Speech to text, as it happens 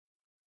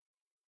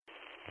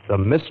The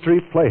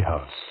Mystery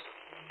Playhouse,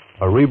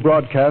 a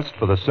rebroadcast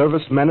for the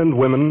servicemen and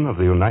women of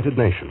the United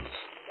Nations.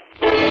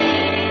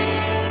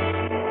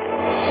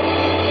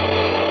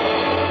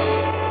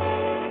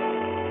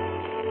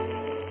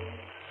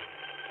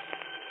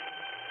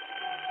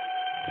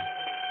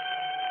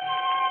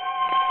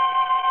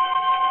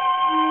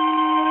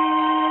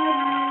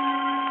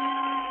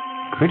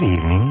 Good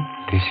evening.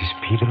 This is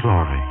Peter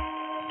Lorre.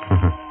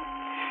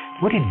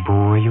 Would it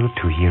bore you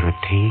to hear a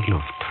tale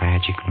of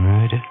tragic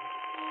murder?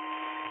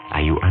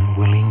 Are you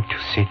unwilling to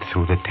sit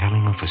through the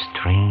telling of a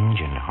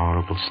strange and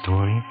horrible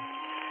story?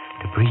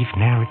 The brief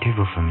narrative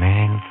of a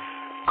man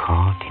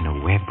caught in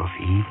a web of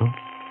evil?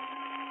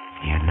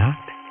 You're not?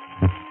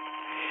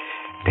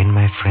 Then,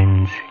 my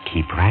friends,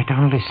 keep right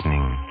on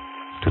listening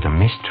to the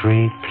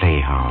Mystery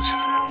Playhouse.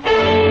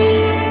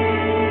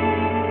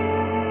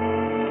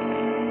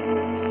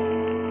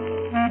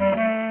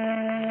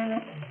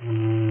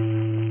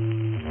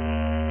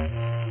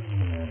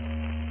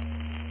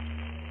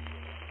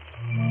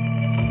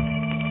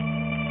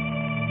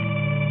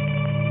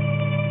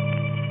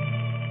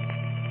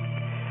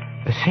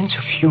 A sense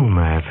of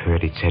humor, I've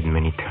heard it said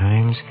many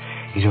times,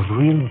 is of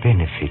real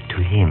benefit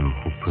to him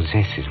who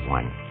possesses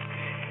one.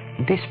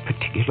 This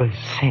particular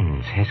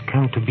sense has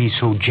come to be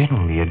so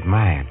generally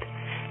admired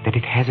that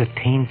it has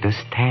attained the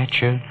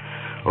stature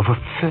of a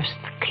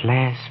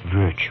first-class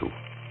virtue.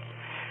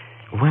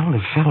 Well,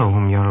 the fellow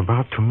whom you're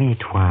about to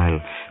meet, while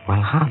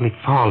hardly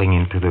falling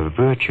into the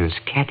virtuous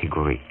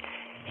category,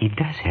 he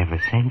does have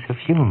a sense of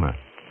humor.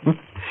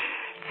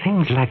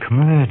 Things like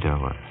murder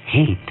or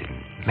hate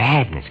and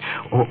madness,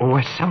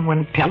 or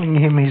someone telling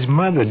him his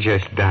mother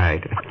just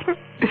died,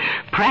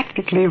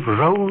 practically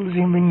rolls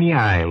him in the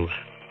aisles.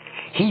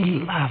 He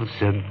loves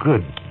a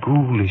good,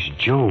 ghoulish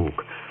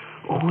joke.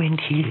 Oh, and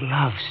he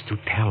loves to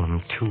tell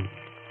them, too.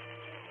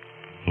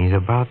 He's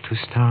about to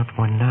start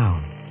one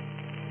now.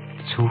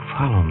 So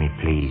follow me,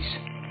 please,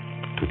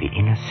 to the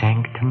inner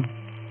sanctum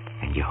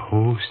and your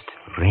host,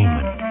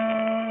 Raymond.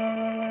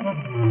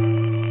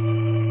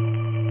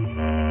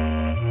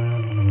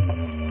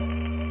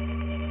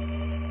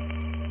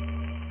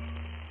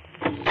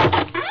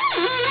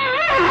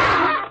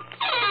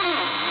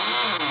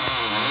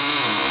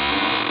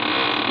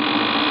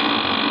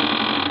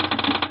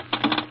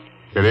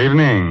 Good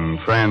evening,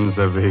 friends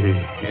of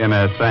the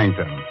Inner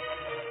Sanctum.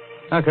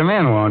 Now, come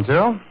in, won't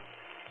you?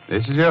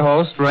 This is your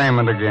host,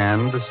 Raymond,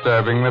 again,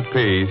 disturbing the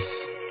peace.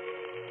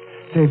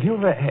 Say, have you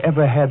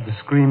ever had the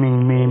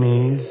screaming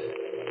memes?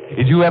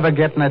 Did you ever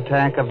get an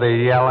attack of the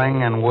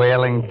yelling and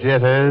wailing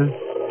jitters?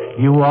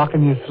 You walk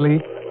in your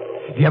sleep?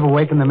 Do you ever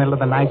wake in the middle of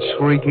the night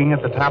shrieking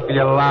at the top of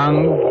your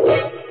lungs?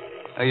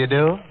 Oh, you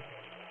do?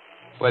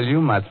 Well,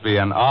 you must be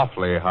an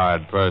awfully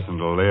hard person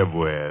to live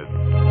with.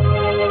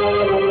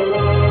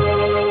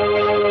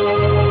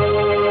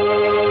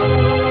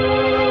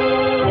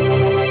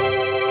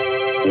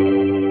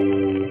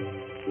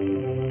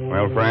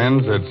 Well,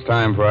 friends, it's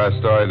time for our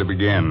story to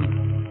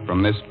begin.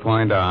 From this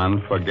point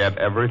on, forget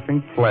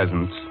everything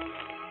pleasant.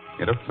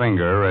 Get a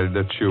finger ready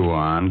to chew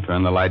on,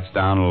 turn the lights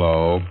down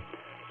low,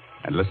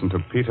 and listen to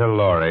Peter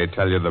Lorre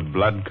tell you the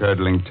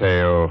blood-curdling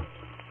tale,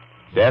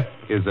 Death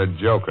is a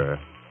Joker.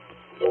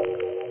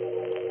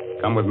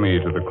 Come with me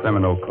to the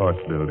criminal courts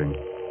building.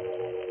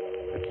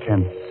 A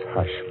tense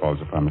hush falls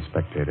upon the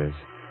spectators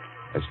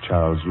as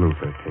Charles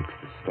Luther takes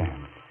the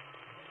stand.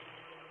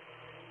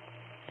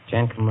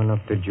 Gentlemen of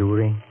the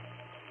jury,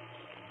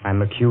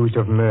 I'm accused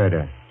of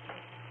murder.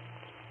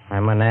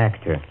 I'm an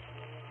actor,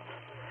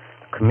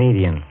 a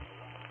comedian.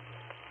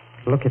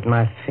 Look at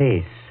my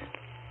face.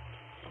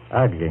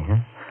 Ugly, huh?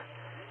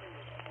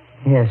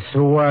 Yes,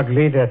 so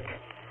ugly that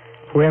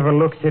whoever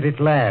looks at it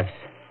laughs.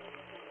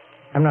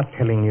 I'm not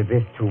telling you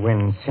this to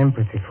win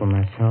sympathy for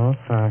myself.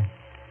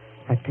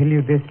 I tell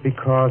you this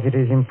because it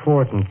is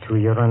important to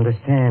your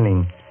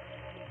understanding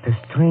the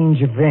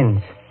strange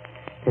events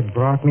that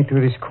brought me to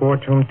this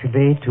courtroom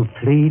today to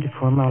plead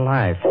for my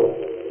life.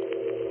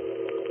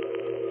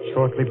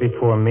 Shortly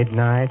before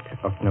midnight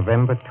of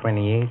November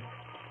 28th,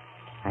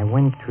 I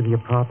went to the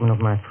apartment of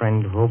my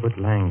friend Robert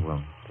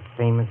Langwell, the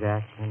famous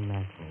actor and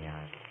matinee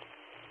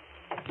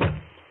artist.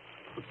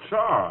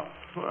 Charles,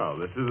 well,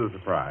 this is a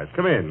surprise.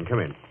 Come in.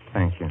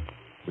 Thank you.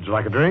 Would you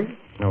like a drink?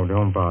 No,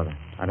 don't bother.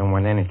 I don't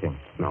want anything.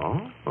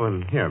 No? Well,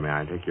 then here, may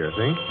I take your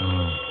thing?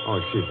 Oh. Oh,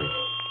 excuse me.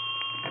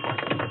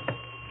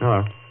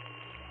 Hello.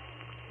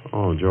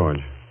 Oh,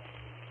 George.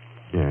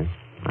 Yes,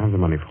 I have the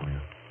money for you.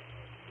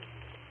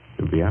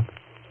 You'll be up?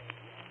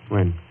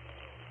 When?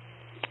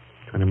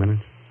 20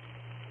 minutes?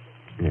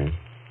 Yes.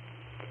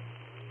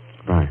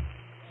 Bye.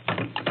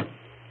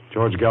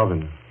 George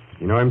Galvin.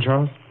 You know him,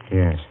 Charles?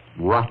 Yes.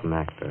 Rotten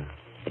actor.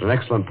 But an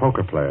excellent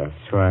poker player.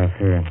 So I've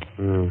heard.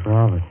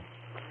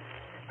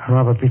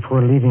 Robert,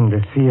 before leaving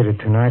the theater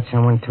tonight,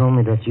 someone told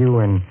me that you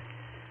and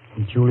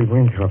Julie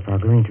Winthrop are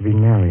going to be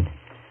married.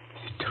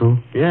 Is it true?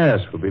 Yes,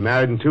 we'll be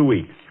married in 2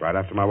 weeks, right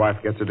after my wife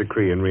gets a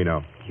decree in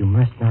Reno. You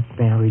must not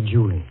marry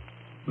Julie.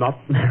 Not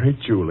marry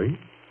Julie?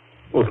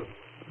 Well,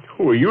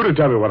 who are you to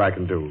tell me what I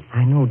can do?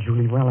 I know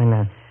Julie well, and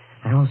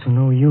I also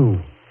know you.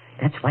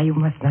 That's why you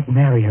must not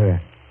marry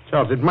her.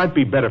 Charles, it might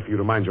be better for you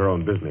to mind your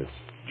own business.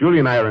 Julie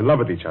and I are in love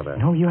with each other.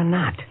 No, you're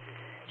not.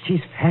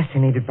 She's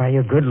fascinated by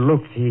your good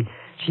looks.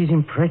 She's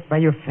impressed by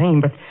your fame,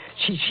 but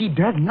she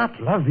does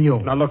not love you.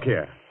 Now, look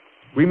here.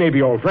 We may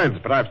be old friends,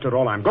 but I've stood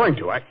all I'm going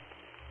to.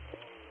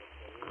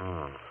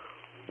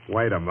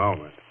 Wait a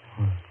moment.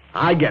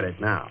 I get it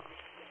now.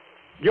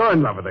 You're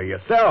in love with her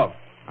yourself.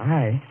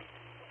 I'm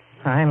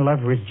in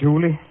love with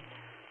Julie.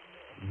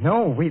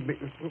 No,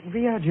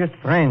 we are just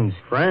friends.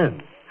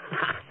 Friends?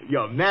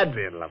 You're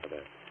madly in love with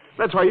her.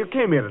 That's why you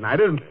came here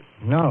tonight, isn't it?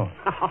 No.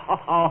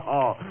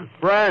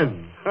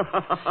 Friends.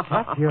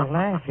 Stop your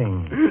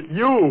laughing.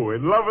 You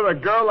in love with a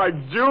girl like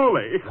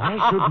Julie.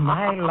 Why should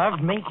my love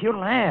make you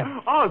laugh?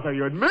 Oh, so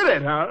you admit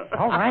it, huh?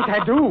 All right,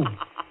 I do.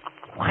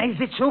 Why is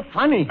it so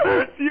funny?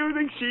 Do you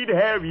think she'd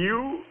have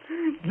you?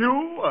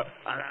 You, a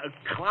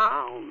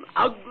clown,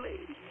 ugly,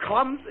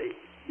 clumsy.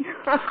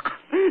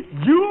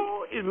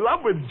 You in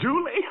love with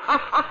Julie?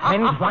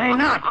 And why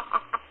not?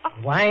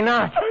 Why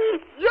not?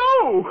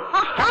 You!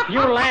 Stop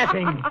your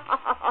laughing.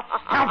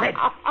 Stop it.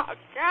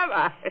 Can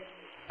I?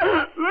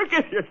 Look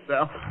at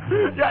yourself.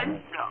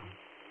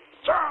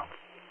 Charles,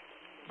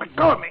 let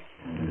go of me.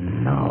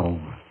 No.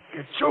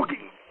 You're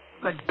choking.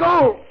 Let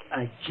go.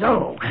 A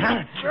joke,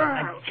 huh?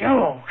 Charles. A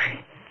joke.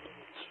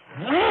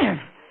 Laugh.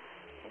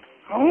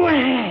 Go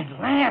ahead.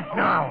 Laugh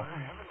now.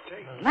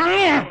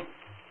 Laugh.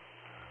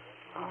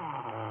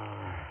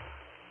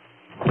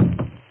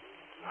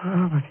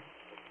 Robert.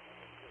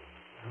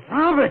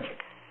 Robert.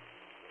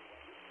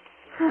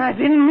 I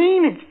didn't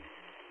mean it.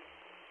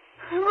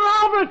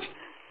 Robert.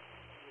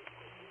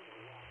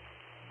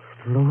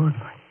 Good Lord,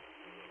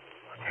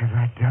 what have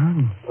I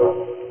done?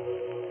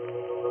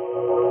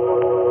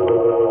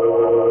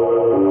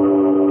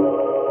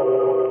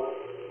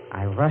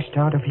 I rushed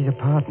out of his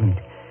apartment,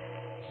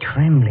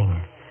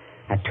 trembling.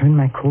 I turned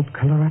my coat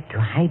collar up to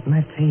hide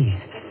my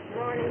face.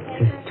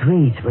 The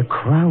streets were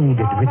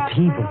crowded with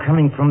people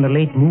coming from the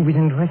late movies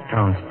and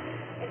restaurants.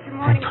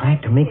 I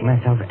tried to make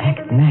myself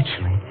act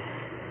naturally,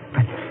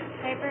 but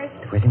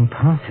it was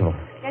impossible.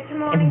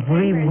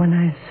 Everyone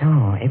I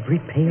saw, every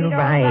pair of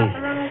eyes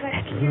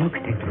that looked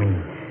at me,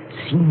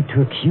 seemed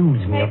to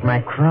accuse me of my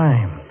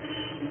crime.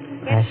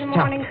 I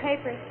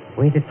stopped,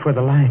 waited for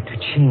the light to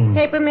change.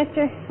 Paper,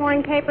 mister.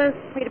 Morning paper.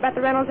 Read about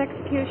the Reynolds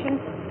execution.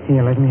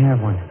 Here, let me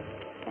have one.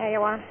 There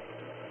you are.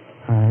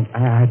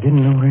 I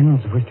didn't know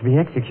Reynolds was to be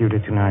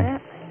executed tonight. Yeah,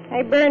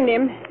 they burned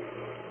him.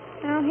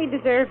 Well, he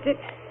deserved it.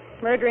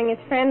 Murdering his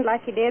friend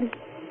like he did.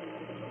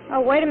 Oh,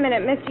 wait a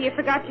minute, mister. You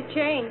forgot your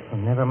chain. Oh,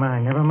 never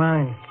mind, never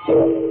mind.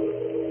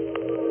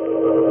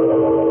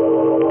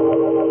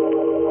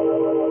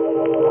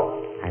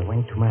 I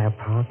went to my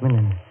apartment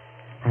and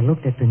I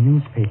looked at the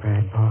newspaper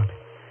I'd bought.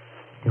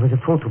 There was a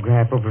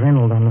photograph of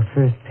Reynolds on the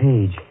first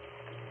page.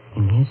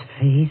 In his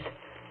face,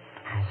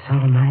 I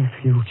saw my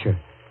future.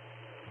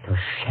 The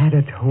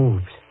shattered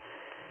hopes,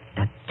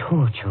 the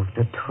torture of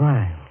the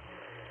trial,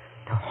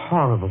 the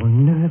horrible,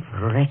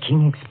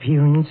 nerve-wracking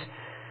experience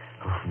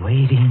of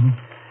waiting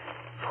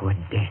for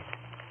death.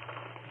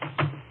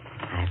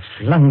 I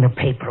flung the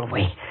paper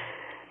away.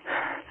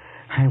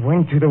 I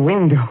went to the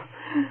window.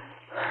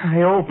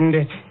 I opened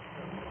it.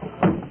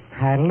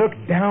 I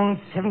looked down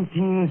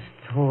 17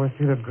 stories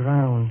to the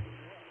ground.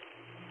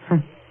 How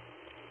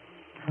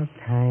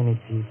tiny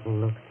people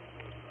look.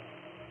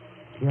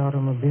 The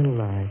automobile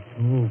lights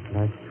moved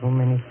like so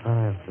many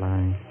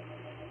fireflies.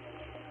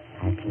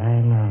 I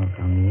climbed out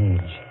on the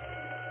edge.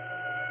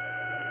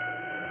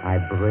 I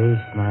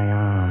braced my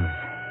arms.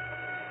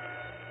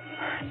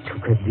 I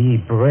took a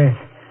deep breath.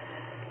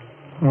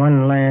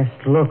 One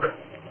last look.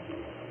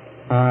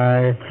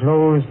 I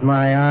closed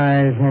my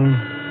eyes and...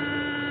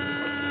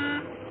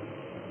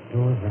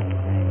 Doorbell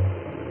rang.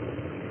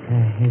 I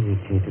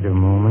hesitated a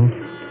moment.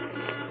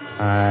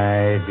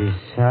 I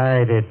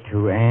decided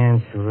to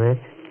answer it.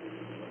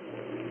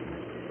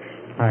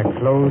 I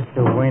closed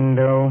the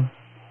window,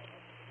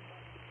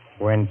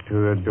 went to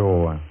the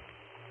door.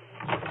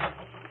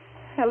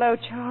 Hello,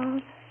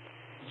 Charles.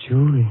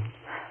 Julie.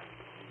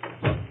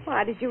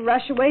 Why did you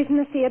rush away from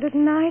the theater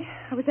tonight?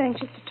 I was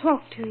anxious to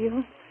talk to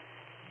you.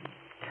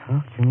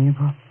 Talk to me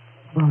about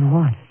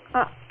what?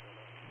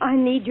 I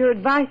need your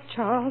advice,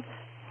 Charles.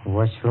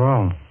 What's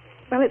wrong?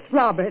 Well, it's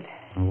Robert.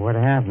 What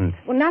happened?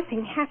 Well,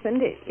 nothing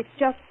happened. It's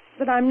just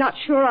that I'm not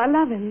sure I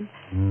love him.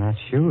 I'm not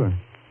sure.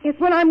 Yes,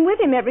 when I'm with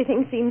him,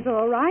 everything seems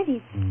all right.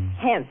 He's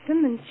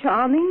handsome and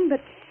charming, but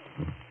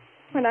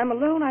when I'm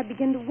alone, I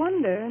begin to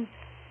wonder and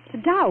to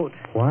doubt.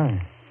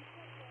 Why?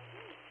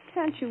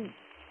 Can't you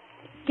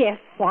guess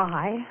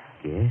why?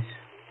 Yes.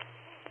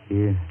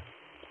 You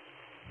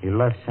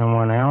love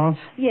someone else?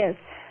 Yes.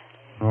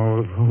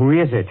 Oh, who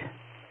is it?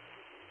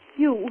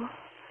 You.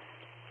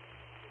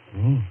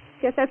 Me?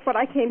 Yes, that's what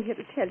I came here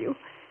to tell you.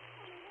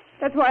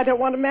 That's why I don't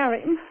want to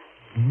marry him.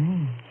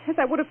 Yes,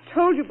 I would have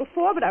told you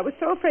before, but I was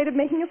so afraid of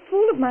making a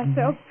fool of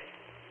myself.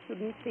 You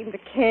didn't seem to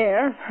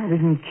care. I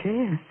didn't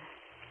care.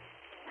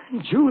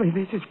 Julie,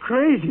 this is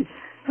crazy.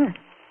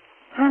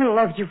 I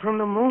loved you from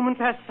the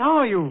moment I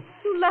saw you.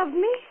 You love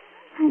me?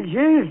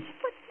 Yes.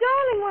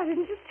 Darling, why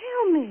didn't you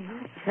tell me?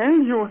 Tell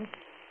you?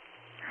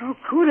 How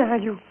could I?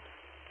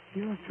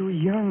 You're so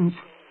young.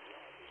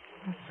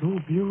 You're so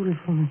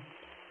beautiful.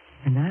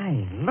 And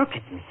I, look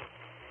at me.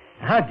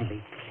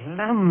 Ugly,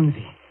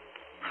 clumsy.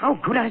 How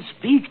could I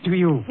speak to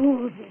you?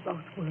 Fools we both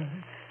were.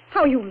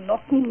 How you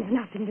look means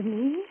nothing to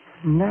me.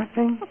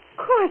 Nothing? Of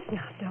course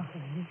not,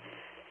 darling.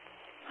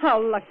 How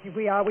lucky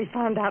we are we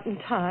found out in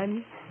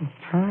time. In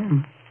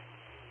time?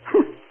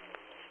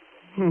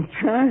 In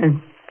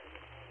time?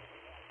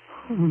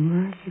 Oh,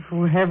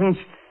 merciful heavens.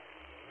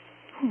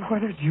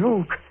 What a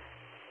joke.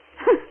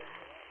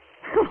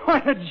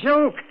 What a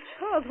joke.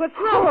 Charles, what's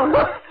wrong?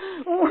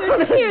 What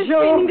There's a tears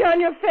joke. streaming down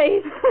your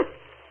face.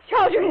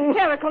 Charles, you're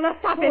hysterical. Now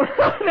stop it.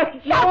 What a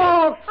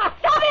joke.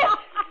 Stop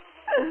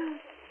it!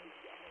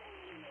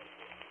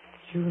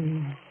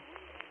 Julie,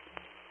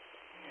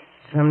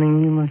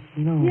 something you must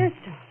know. Yes,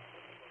 sir.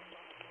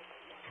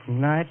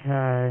 Tonight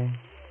I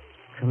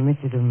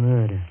committed a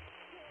murder.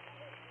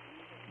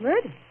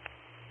 Murder?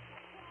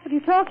 What are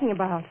you talking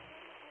about?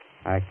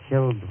 I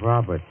killed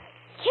Robert.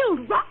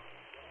 Killed Rob?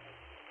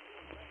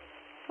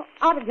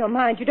 Out of your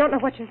mind. You don't know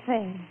what you're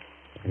saying.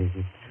 But is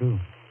it true?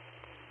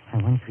 I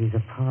went to his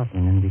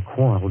apartment and we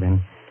quarreled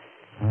and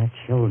I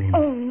killed him.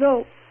 Oh,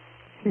 no.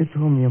 You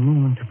told me a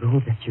moment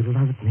ago that you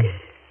loved me.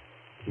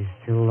 Do you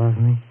still love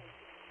me?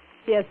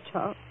 Yes,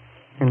 Charles.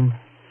 And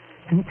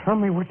tell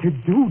me what to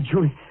do,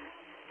 Julie.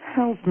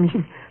 Help me.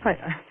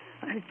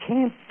 I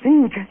can't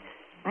think.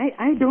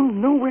 I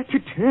don't know where to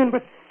turn,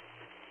 but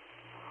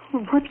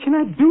what can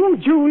I do,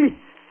 Julie?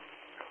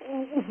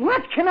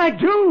 What can I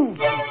do?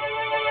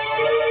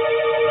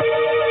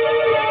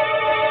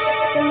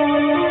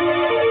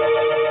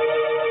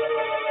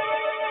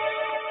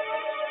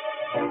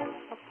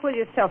 Pull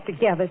yourself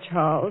together,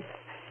 Charles.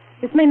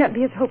 This may not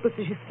be as hopeless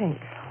as you think.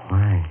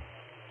 Why?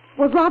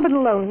 Was Robert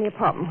alone in the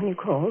apartment when you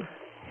called?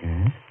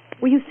 Yes?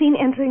 Were you seen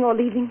entering or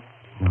leaving?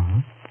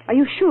 No? Are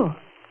you sure?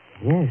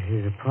 Yes,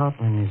 his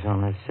apartment is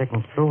on the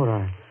second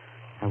floor.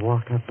 I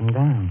walked up and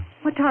down.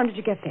 What time did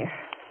you get there?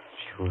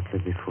 Shortly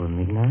before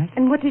midnight.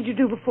 And what did you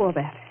do before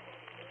that?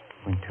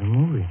 Went to a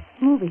movie.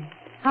 Movie.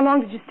 How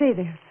long did you stay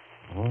there?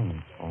 Oh,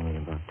 only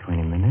about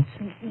 20 minutes.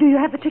 Do you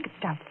have the ticket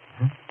stub?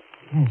 Huh?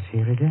 Yes,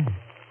 here it is.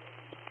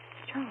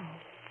 Charles,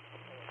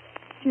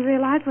 do you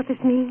realize what this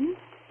means?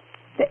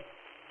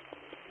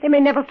 They may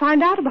never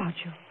find out about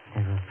you.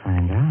 Never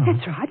find out?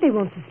 That's right. They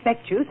won't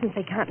suspect you since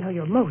they can't know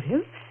your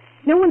motive.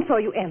 No one saw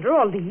you enter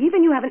or leave,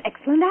 and you have an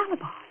excellent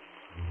alibi.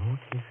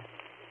 Motive?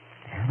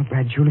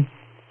 Alibi, Julie?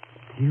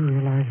 Do you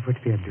realize what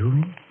we are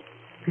doing?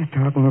 We are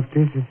talking of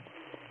this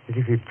as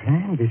if we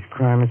planned this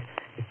crime,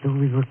 as though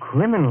we were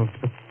criminals.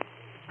 But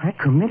I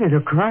committed a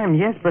crime,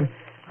 yes, but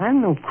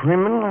I'm no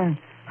criminal.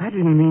 I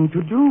didn't mean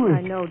to do it.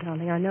 I know,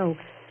 darling, I know.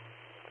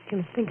 But you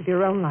must think of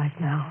your own life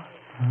now.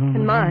 Oh,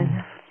 And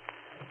mine.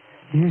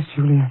 Yes,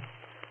 Julia.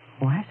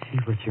 Oh, I see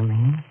what you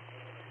mean.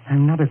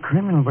 I'm not a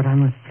criminal, but I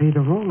must play the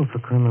role of a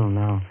criminal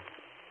now.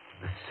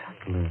 A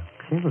subtler,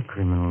 clever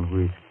criminal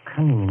who is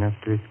cunning enough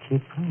to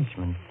escape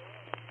punishment.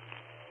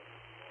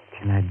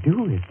 Can I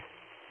do it?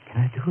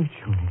 Can I do it,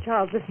 Julia?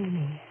 Charles, listen to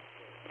me.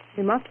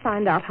 We must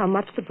find out how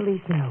much the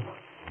police know.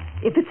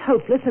 If it's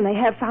hopeless and they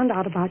have found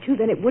out about you,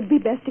 then it would be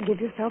best to give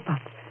yourself up.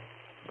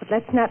 But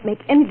let's not make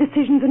any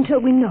decisions until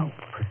we know.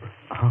 But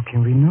how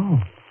can we know?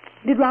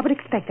 Did Robert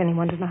expect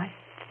anyone tonight?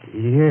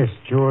 Yes,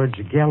 George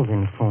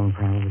Galvin phoned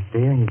while I was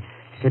there. He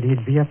said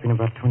he'd be up in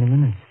about 20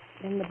 minutes.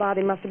 Then the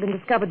body must have been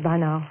discovered by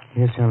now.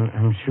 Yes,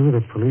 I'm sure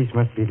the police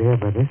must be there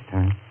by this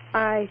time.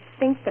 I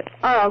think that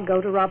I'll go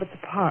to Robert's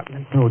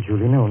apartment. No,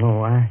 Julie, no.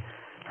 I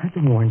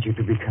don't want you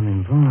to become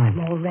involved. I'm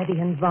already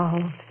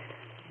involved.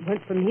 If it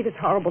weren't for me, this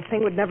horrible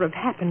thing would never have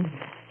happened.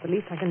 The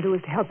least I can do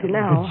is to help you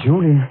now. But,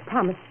 Julie...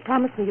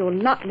 Promise me you'll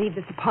not leave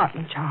this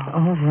apartment, Charles.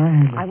 All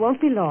right. I won't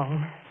be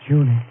long.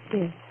 Julie.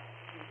 Yes.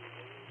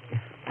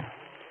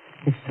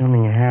 If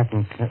something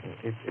happens,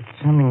 if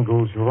something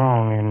goes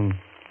wrong and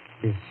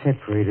is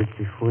separated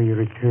before you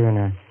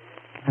return,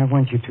 I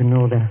want you to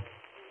know that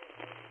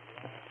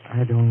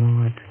I don't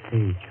know what to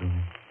say,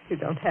 Julie. You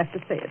don't have to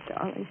say it,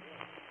 darling.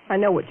 I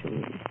know what you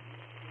mean.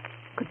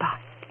 Goodbye.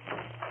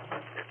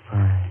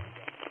 Goodbye.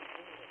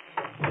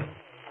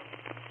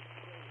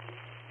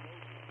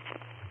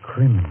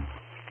 Criminal.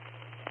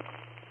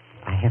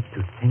 I have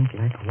to think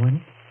like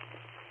one,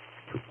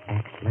 to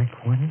act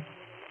like one,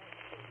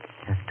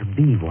 have to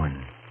be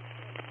one.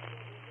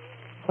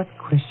 What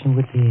question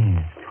would they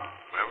ask?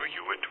 Where were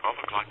you at 12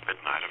 o'clock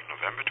midnight of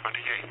November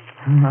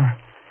 28th?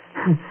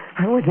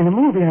 I was in a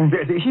movie.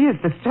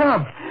 Here's the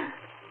stub.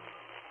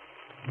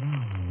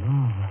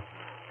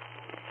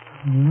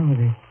 No,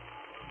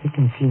 they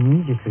can see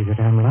immediately that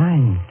I'm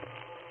lying.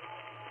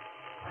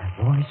 My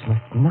voice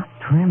must not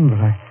tremble.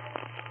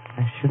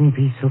 I shouldn't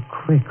be so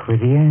quick with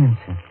the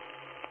answer.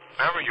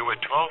 Where were you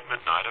at 12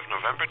 midnight of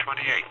November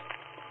 28th?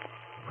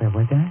 Where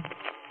was I?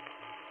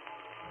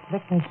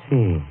 Let me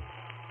see.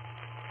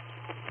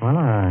 Well,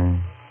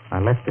 I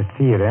left the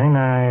theater and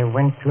I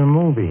went to a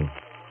movie.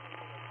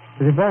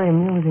 It was a very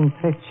amusing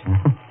picture.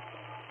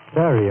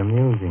 Very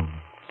amusing.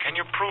 Can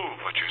you prove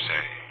what you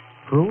say?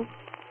 Proof?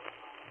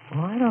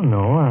 Well, I don't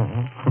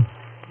know.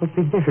 It would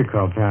be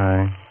difficult.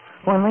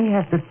 One may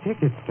have to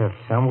take it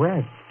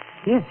somewhere.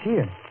 Yes,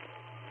 here.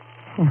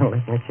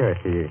 Let me show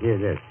it to you. Here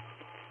it is.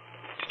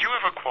 Did you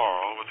ever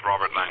quarrel with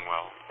Robert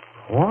Langwell?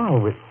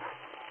 Quarrel?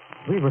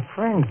 We were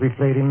friends. We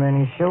played in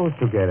many shows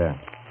together.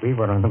 We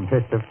were on the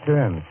best of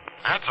terms.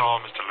 That's all,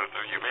 Mr.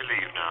 Luther. You may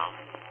leave now.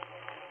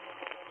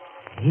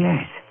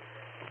 Yes,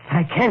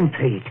 I can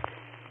pay it.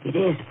 It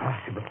is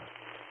possible.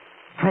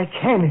 I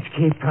can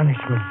escape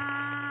punishment.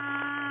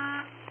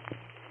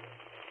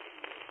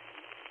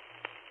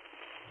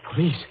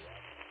 Police?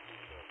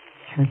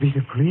 Can it be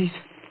the police?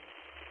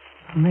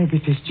 Or maybe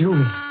it is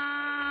Julie.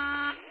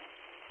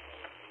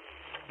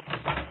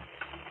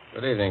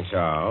 Good evening,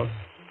 Charles.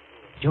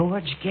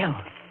 George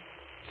Galvin.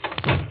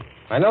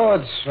 I know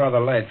it's rather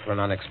late for an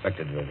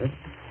unexpected visit.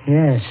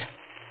 Yes,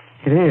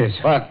 it is.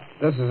 But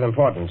this is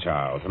important,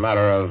 Charles. A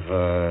matter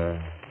of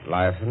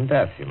life and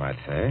death, you might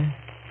say.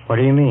 What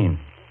do you mean?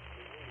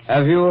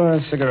 Have you a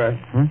cigarette?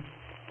 Huh?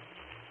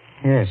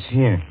 Yes,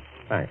 here.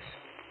 Thanks.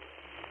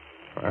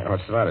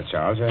 What's the matter,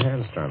 Charles? Your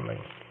hand's trembling.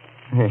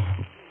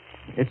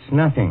 It's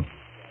nothing.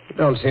 You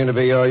don't seem to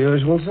be your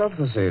usual self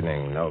this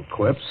evening. No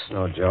quips,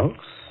 no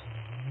jokes.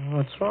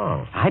 What's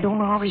wrong? I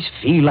don't always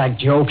feel like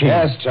joking.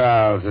 Yes,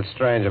 Charles. It's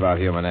strange about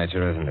human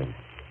nature, isn't it?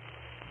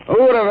 Who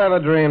would have ever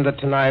dreamed that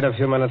tonight, a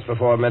few minutes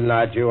before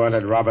midnight, you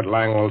entered Robert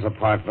Langwell's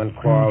apartment,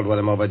 quarreled with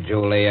him over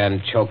Julie,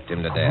 and choked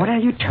him to death? What are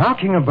you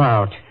talking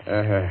about?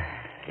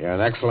 You're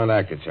an excellent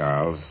actor,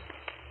 Charles.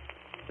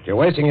 But you're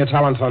wasting your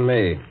talents on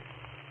me.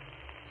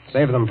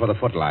 Save them for the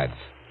footlights.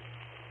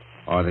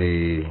 Or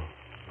the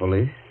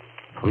police?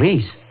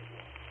 Police?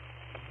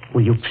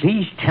 Will you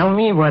please tell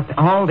me what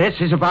all this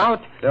is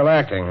about? Still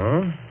acting,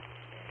 huh?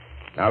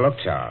 Now, look,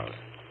 Charles.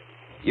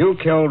 You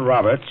killed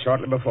Robert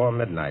shortly before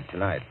midnight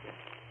tonight.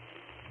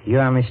 You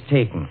are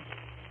mistaken.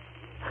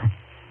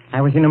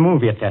 I was in a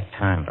movie at that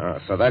time. Oh,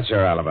 so that's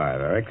your alibi.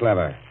 Very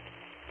clever.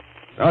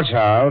 No,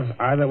 Charles.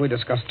 Either we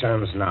discuss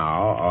terms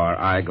now, or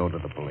I go to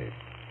the police.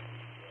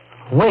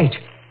 Wait.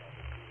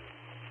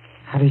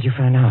 How did you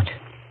find out?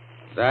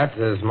 That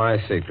is my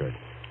secret.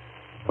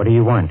 What do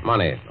you want?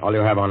 Money. All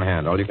you have on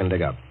hand. All you can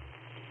dig up.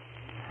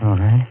 All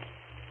right.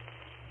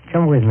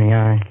 Come with me.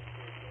 I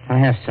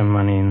have some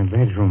money in the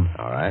bedroom.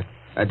 All right.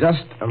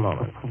 Just a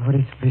moment. What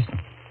is the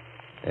business?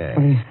 Yes.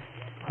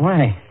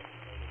 Why?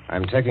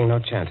 I'm taking no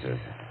chances.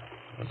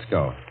 Let's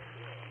go.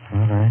 All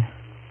right.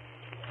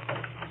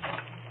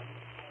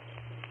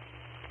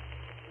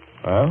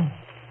 Well?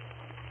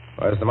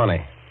 Where's the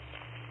money?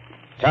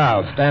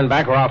 Charles, stand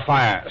back or I'll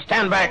fire.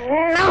 Stand back.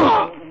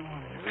 No!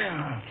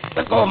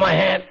 Let go of my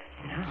hand.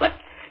 Let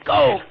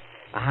go.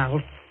 I'll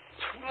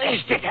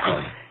twist it.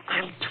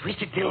 I'll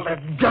twist it till the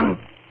gun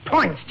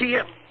points to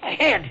your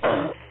head.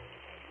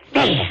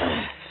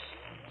 There.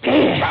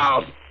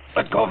 Charles,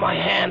 let go of my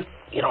hand.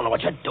 You don't know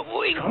what you're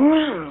doing. Go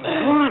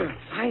on.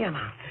 Fire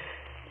now.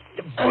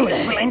 The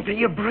bullet will enter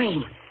your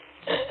brain.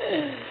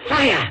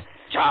 Fire.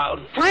 Charles.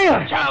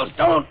 Fire. Charles,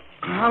 don't.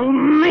 I'll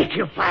make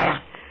you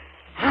fire.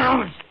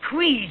 I'll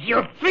squeeze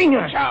your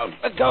finger. Charles,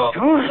 let go.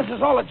 Go on. This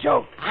is all a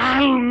joke.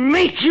 I'll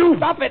make you.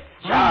 Stop it.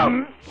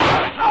 Charles.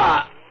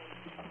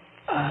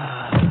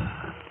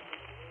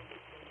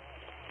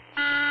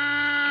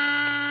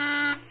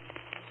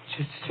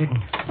 Just a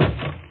second.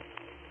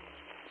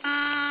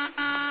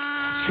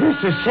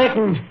 Just a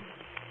second.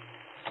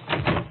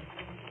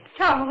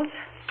 Charles.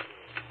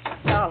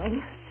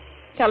 Darling.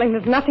 Darling,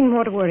 there's nothing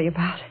more to worry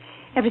about.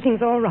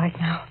 Everything's all right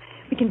now.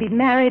 We can be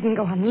married and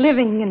go on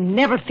living and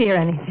never fear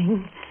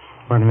anything.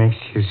 What makes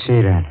you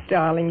say that?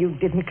 Darling, you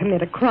didn't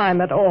commit a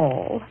crime at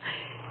all.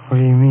 What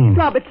do you mean?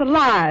 Robert's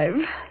alive.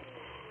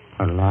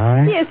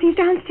 Alive? Yes, he's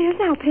downstairs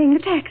now paying the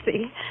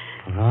taxi.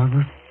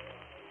 Robert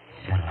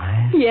is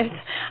alive? Yes,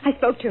 I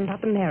spoke to him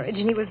about the marriage,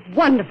 and he was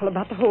wonderful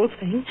about the whole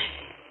thing.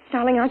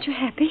 Darling, aren't you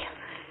happy?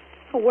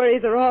 Our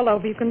worries are all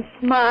over. You can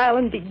smile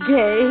and be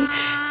gay.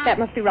 That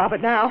must be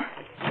Robert now.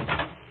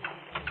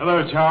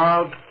 Hello,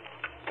 Charles.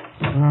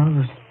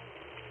 Robert,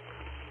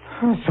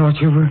 I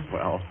thought you were...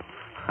 Well,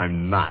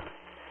 I'm not.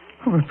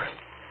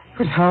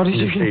 But how did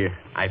you... You see,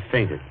 I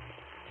fainted.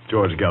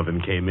 George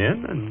Galvin came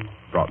in and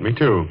brought me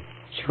to.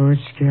 George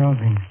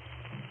Galvin.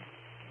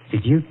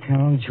 Did you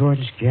tell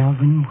George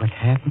Galvin what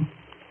happened?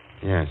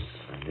 Yes,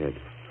 I did.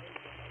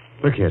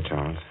 Look here,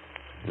 Charles.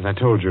 As I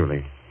told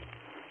Julie,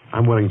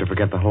 I'm willing to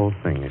forget the whole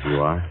thing if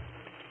you are.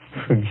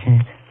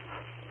 Forget?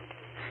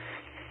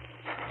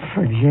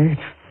 Forget?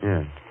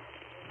 Yes.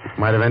 It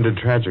might have ended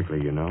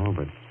tragically, you know,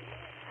 but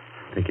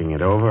thinking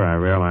it over, I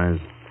realize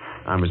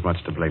I'm as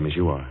much to blame as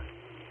you are.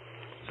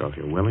 So if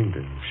you're willing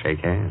to shake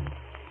hands.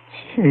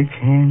 Shake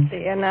hands?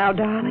 There now,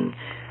 darling.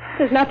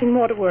 There's nothing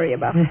more to worry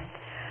about.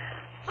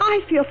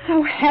 I feel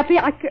so happy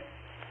I could...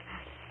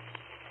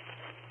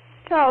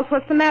 Charles,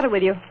 what's the matter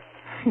with you?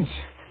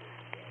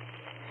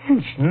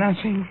 It's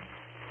nothing.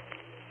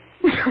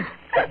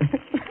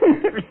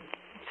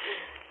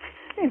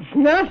 It's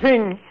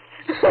nothing.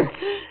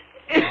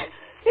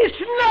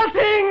 It's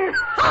nothing.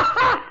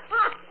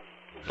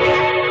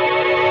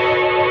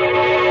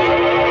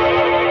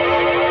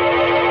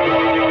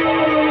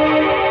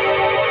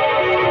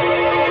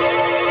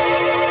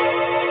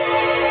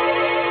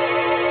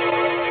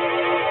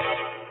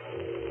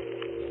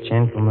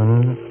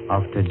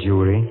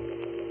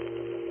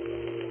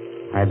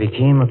 I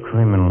became a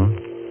criminal.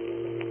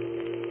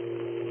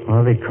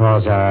 Well,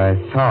 because I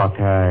thought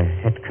I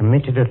had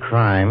committed a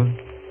crime,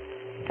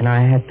 and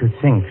I had to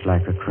think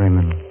like a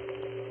criminal.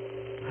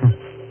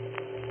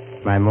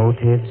 My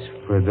motives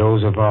were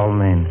those of all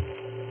men.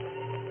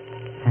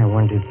 I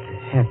wanted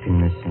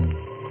happiness and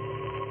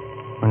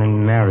wanted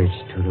marriage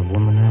to the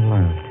woman I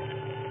loved.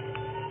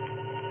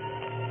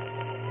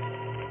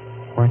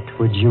 What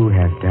would you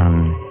have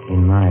done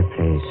in my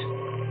place?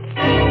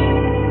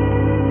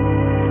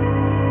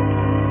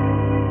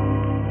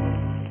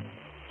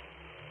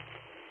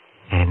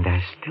 And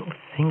I still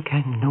think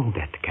I know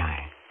that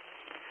guy.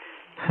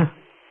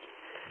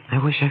 I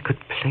wish I could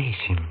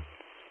place him.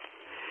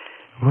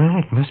 Well,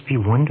 it must be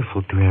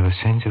wonderful to have a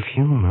sense of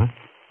humor,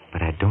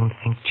 but I don't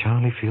think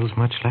Charlie feels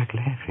much like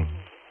laughing.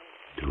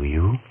 Do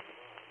you?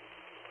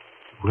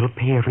 We'll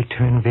pay a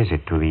return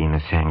visit to the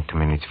inner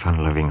sanctum and its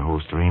fun-loving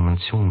host Raymond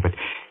soon, but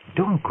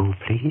don't go,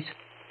 please.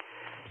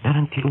 Not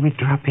until we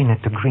drop in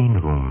at the green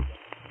room,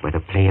 where the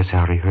players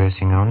are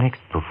rehearsing our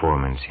next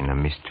performance in the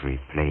Mystery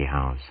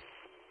Playhouse.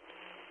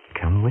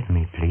 Come with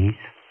me, please.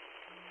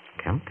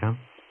 Come.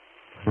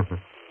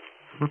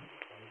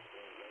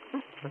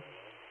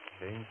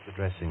 Change the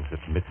dressings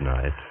at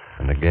midnight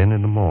and again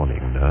in the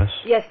morning, nurse.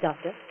 Yes,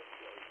 Doctor.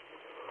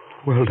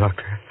 Well,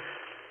 Doctor,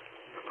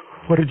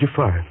 what did you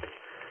find?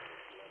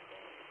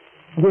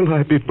 Will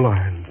I be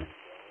blind?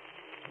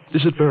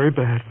 Is it very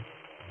bad?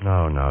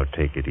 Now,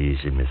 take it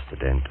easy, Mr.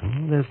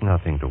 Denton. There's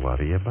nothing to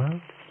worry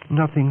about.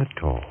 Nothing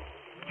at all.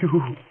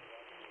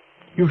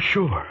 You're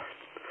sure?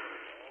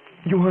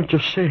 You aren't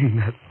just saying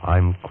that.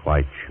 I'm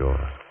quite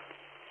sure.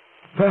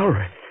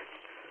 Valerie,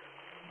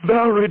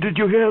 did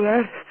you hear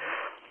that?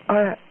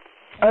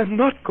 I'm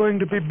not going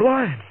to be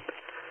blind.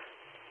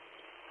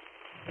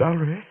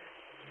 Valerie,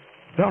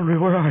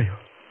 where are you?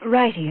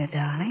 Right here,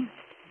 darling.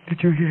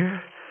 Did you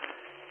hear?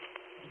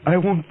 I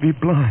won't be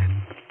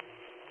blind.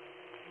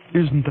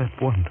 Isn't that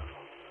wonderful?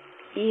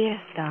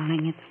 Yes,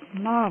 darling,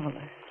 it's marvelous.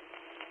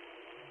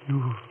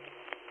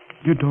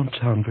 You don't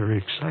sound very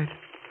excited.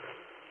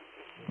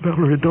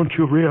 Valerie, don't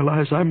you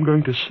realize I'm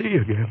going to see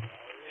again?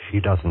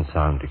 She doesn't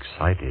sound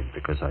excited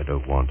because I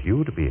don't want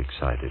you to be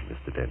excited,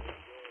 Mr. Denton.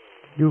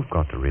 You've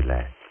got to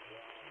relax.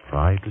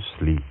 Try to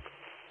sleep.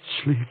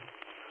 Sleep?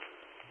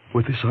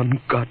 With this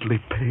ungodly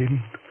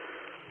pain?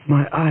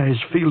 My eyes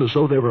feel as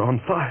though they were on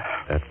fire.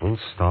 That will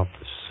stop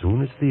as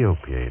soon as the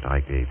opiate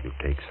I gave you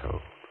takes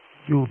hold.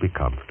 You'll be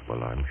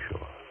comfortable, I'm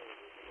sure.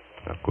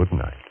 Now, good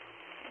night.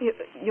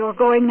 You're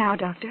going now,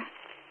 Doctor?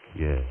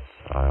 Yes,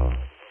 I'll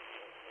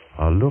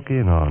look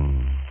in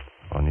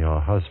on your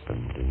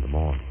husband in the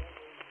morning.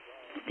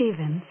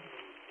 Stephen?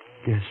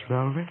 Yes,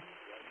 Valerie?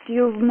 Do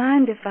you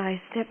mind if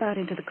I step out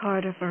into the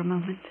corridor for a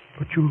moment?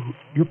 But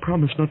you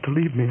promised not to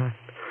leave me.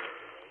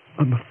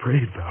 I'm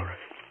afraid, Valerie.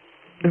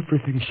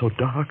 Everything's so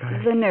dark,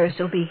 The nurse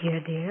will be here,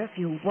 dear, if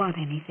you want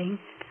anything.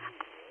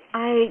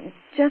 I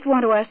just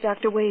want to ask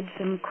Dr. Wade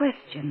some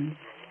questions.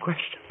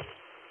 Questions?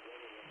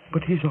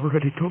 But he's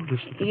already told us.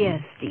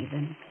 Yes,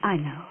 Stephen, I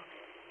know.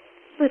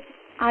 But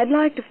I'd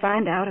like to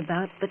find out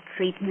about the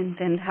treatment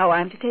and how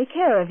I'm to take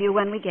care of you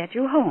when we get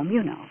you home,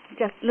 you know.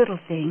 Just little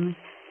things.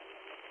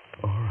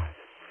 All right.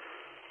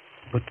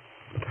 But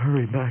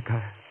hurry back.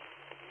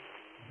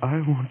 I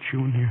want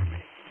you near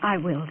me. I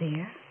will,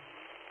 dear.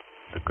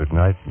 Good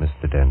night,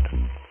 Mr.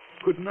 Denton.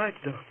 Good night,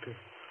 Doctor.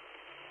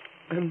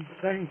 And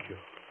thank you.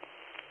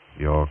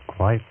 You're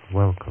quite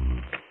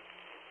welcome.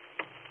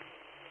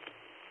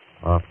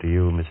 After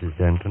you, Mrs.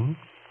 Denton.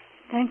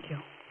 Thank you.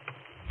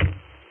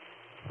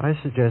 I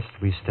suggest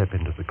we step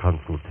into the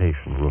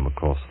consultation room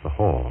across the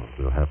hall.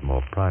 We'll have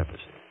more privacy.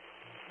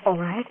 All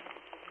right.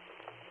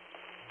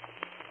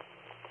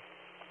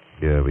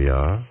 Here we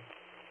are.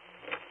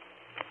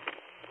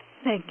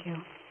 Thank you.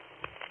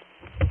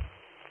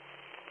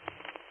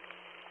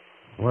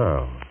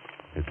 Well,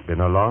 it's been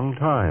a long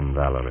time,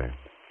 Valerie.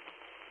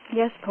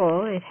 Yes,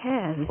 Paul, it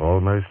has.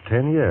 Almost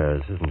 10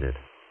 years, isn't it?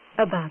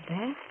 About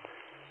that?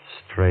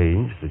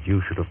 Strange that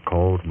you should have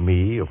called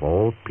me, of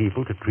all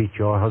people, to treat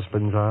your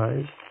husband's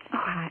eyes.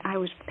 Oh, I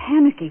was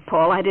panicky,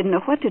 Paul. I didn't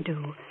know what to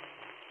do.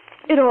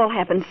 It all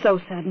happened so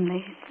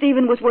suddenly.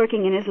 Stephen was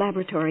working in his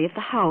laboratory at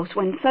the house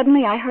when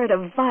suddenly I heard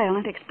a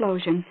violent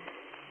explosion.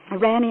 I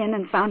ran in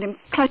and found him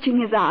clutching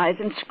his eyes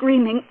and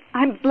screaming,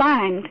 "I'm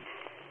blind."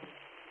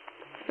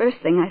 First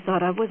thing I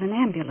thought of was an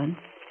ambulance.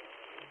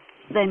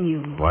 Then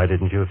you... Why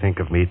didn't you think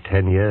of me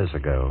 10 years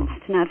ago?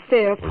 That's not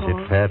fair, Paul.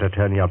 Was it fair to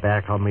turn your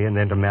back on me and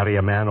then to marry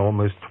a man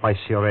almost twice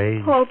your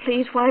age? Paul,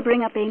 please, why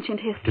bring up ancient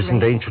history? It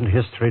isn't ancient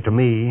history to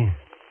me.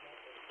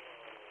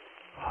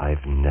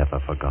 I've never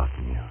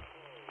forgotten you.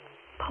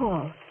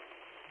 Paul,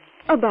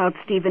 about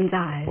Stephen's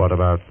eyes. What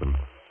about them?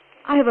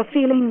 I have a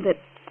feeling that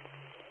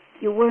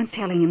you weren't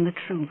telling him the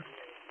truth.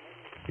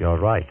 You're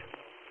right.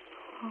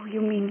 Oh, you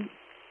mean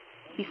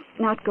he's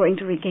not going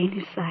to regain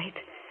his sight?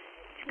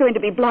 He's going to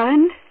be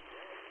blind?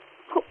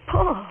 Oh,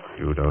 Paul.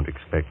 You don't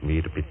expect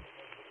me to be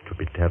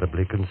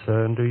terribly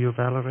concerned, do you,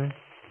 Valerie?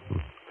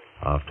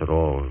 After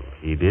all,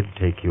 he did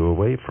take you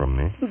away from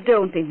me.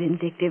 Don't be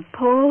vindictive,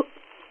 Paul.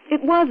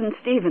 It wasn't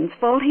Stephen's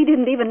fault. He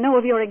didn't even know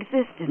of your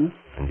existence.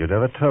 And you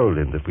never told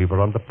him that we were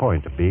on the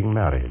point of being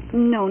married.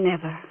 No,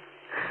 never.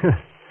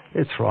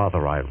 It's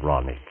rather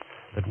ironic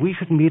that we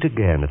should meet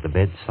again at the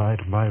bedside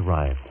of my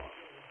rival.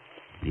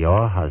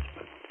 Your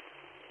husband.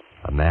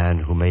 A man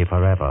who may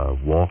forever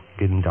walk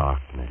in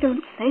darkness.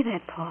 Don't say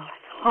that, Paul.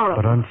 It's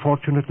horrible. But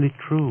unfortunately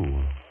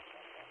true.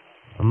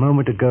 A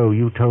moment ago,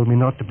 you told me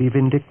not to be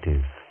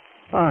vindictive.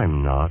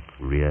 I'm not,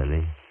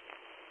 really.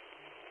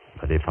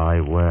 But if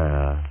I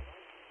were,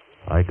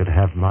 I could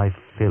have my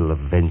fill of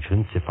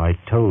vengeance if I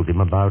told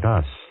him about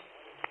us.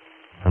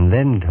 And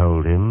then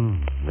told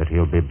him that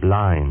he'll be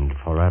blind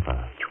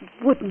forever. You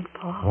wouldn't,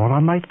 Paul. Or I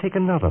might take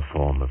another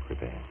form of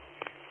revenge.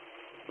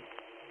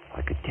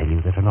 I could tell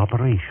you that an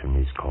operation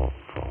is called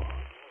for.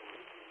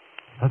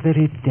 A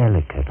very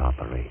delicate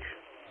operation.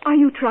 Are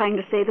you trying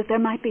to say that there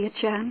might be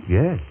a chance?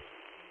 Yes.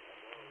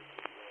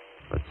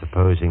 But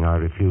supposing I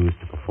refuse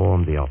to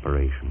perform the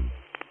operation?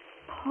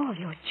 Paul,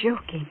 you're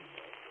joking.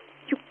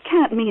 You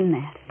can't mean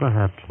that.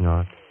 Perhaps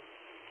not.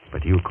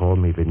 But you call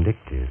me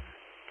vindictive.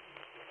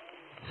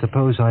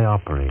 Suppose I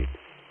operate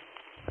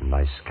and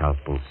my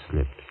scalpel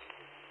slips.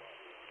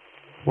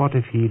 What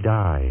if he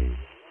dies?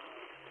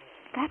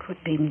 That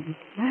would be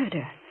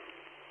murder.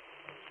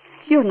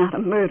 You're not a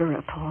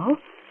murderer, Paul.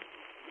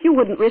 You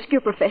wouldn't risk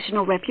your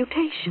professional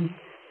reputation.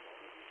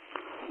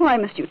 Why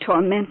must you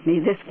torment me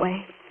this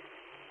way?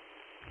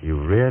 You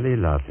really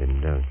love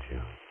him, don't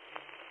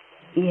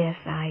you? Yes,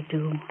 I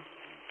do.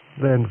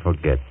 Then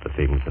forget the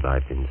things that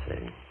I've been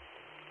saying.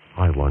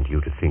 I want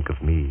you to think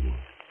of me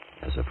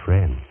as a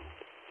friend.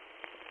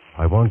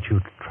 I want you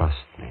to trust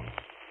me.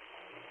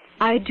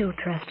 I do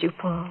trust you,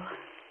 Paul.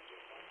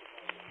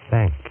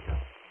 Thank you.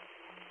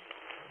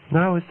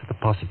 Now as to the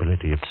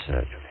possibility of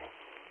surgery.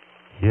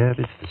 Here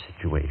is the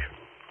situation.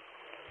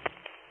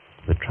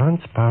 The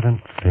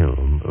transparent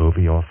film over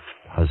your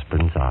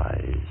husband's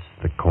eyes,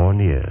 the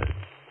corneas,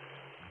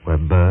 were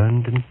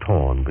burned and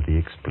torn by the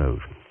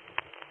explosion.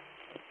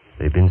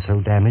 They've been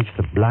so damaged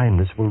that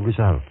blindness will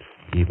result,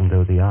 even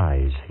though the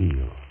eyes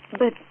heal.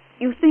 But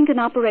you think an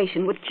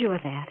operation would cure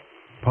that?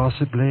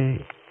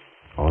 Possibly,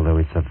 although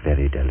it's a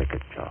very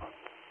delicate job.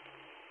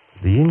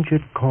 The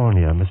injured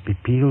cornea must be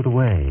peeled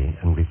away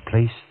and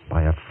replaced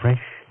by a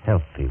fresh,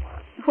 healthy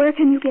one. Where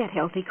can you get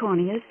healthy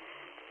corneas?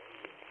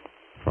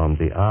 From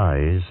the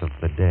eyes of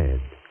the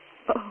dead.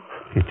 Oh.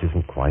 It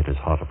isn't quite as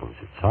horrible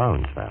as it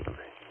sounds, Valerie.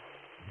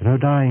 You know,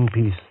 dying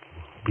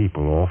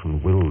people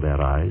often will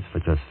their eyes for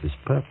just this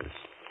purpose.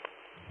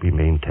 We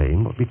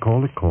maintain what we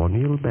call a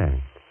corneal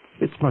bank.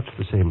 It's much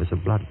the same as a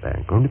blood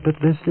bank, only but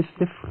there's this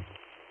difference.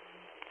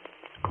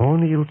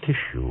 Corneal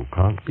tissue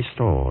can't be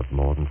stored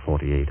more than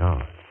 48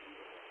 hours.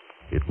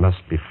 It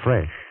must be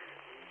fresh,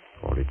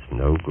 or it's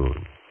no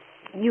good.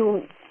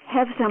 You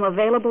have some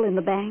available in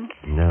the bank?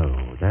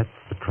 No, that's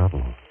the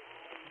trouble.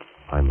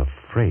 I'm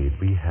afraid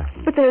we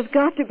haven't. But there's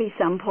got to be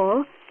some,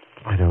 Paul.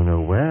 I don't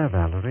know where,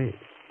 Valerie.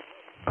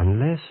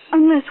 Unless...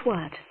 Unless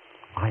what?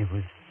 I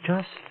was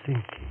just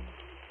thinking.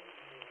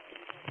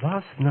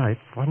 Last night,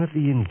 one of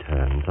the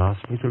interns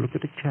asked me to look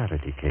at a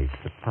charity case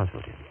that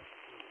puzzled him.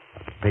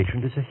 The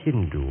patient is a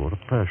Hindu or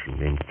a Persian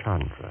named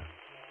Chandra.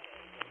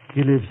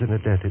 He lives in a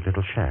dirty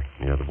little shack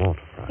near the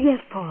waterfront. Yes,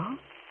 Paul.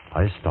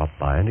 I stopped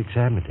by and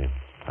examined him.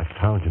 I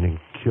found an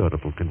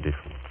incurable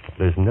condition.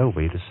 There's no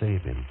way to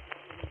save him.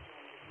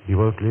 He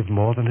won't live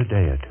more than a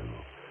day or two,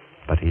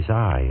 but his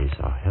eyes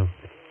are healthy.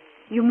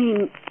 You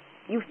mean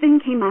you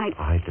think he might...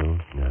 I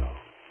don't know.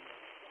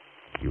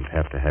 You'd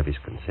have to have his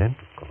consent,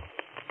 of course.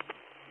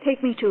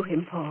 Take me to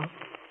him, Paul.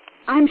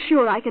 I'm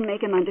sure I can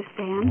make him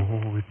understand.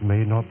 Oh, it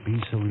may not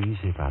be so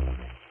easy, Valerie.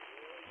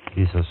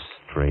 He's a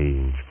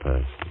strange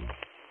person.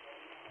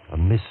 A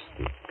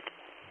mystic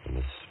and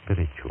a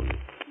spiritualist.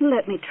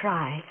 Let me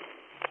try.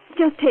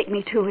 Just take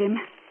me to him.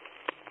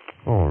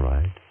 All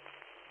right.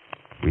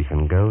 We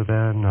can go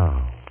there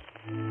now.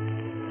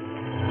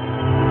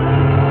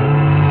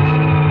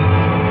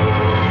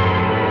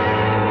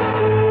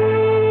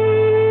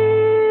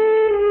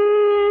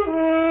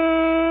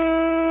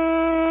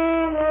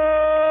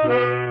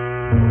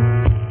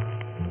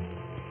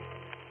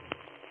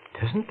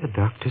 Doesn't the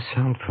doctor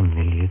sound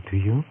familiar to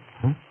you,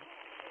 huh?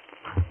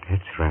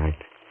 That's right.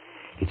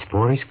 It's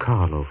Boris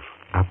Karloff,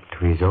 up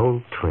to his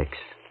old tricks.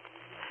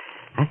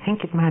 I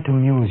think it might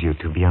amuse you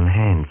to be on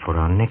hand for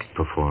our next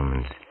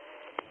performance,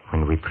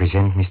 when we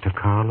present Mr.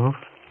 Karloff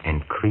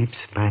and Creeps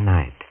by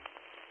Night.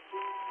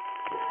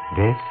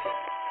 This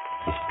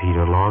is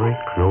Peter Lorre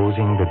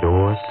closing the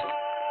doors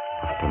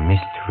of the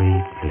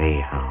Mystery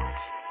Playhouse.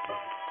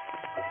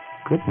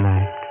 Good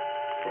night.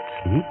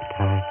 Sleep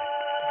tight.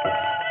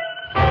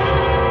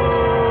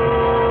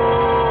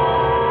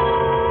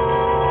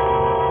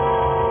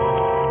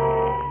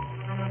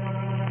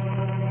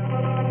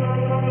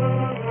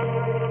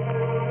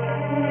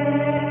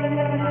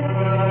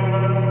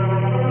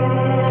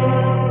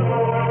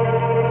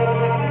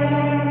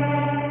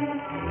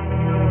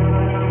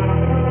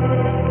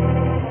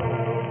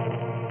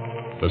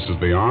 This is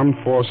the Armed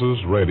Forces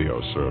Radio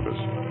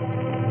Service.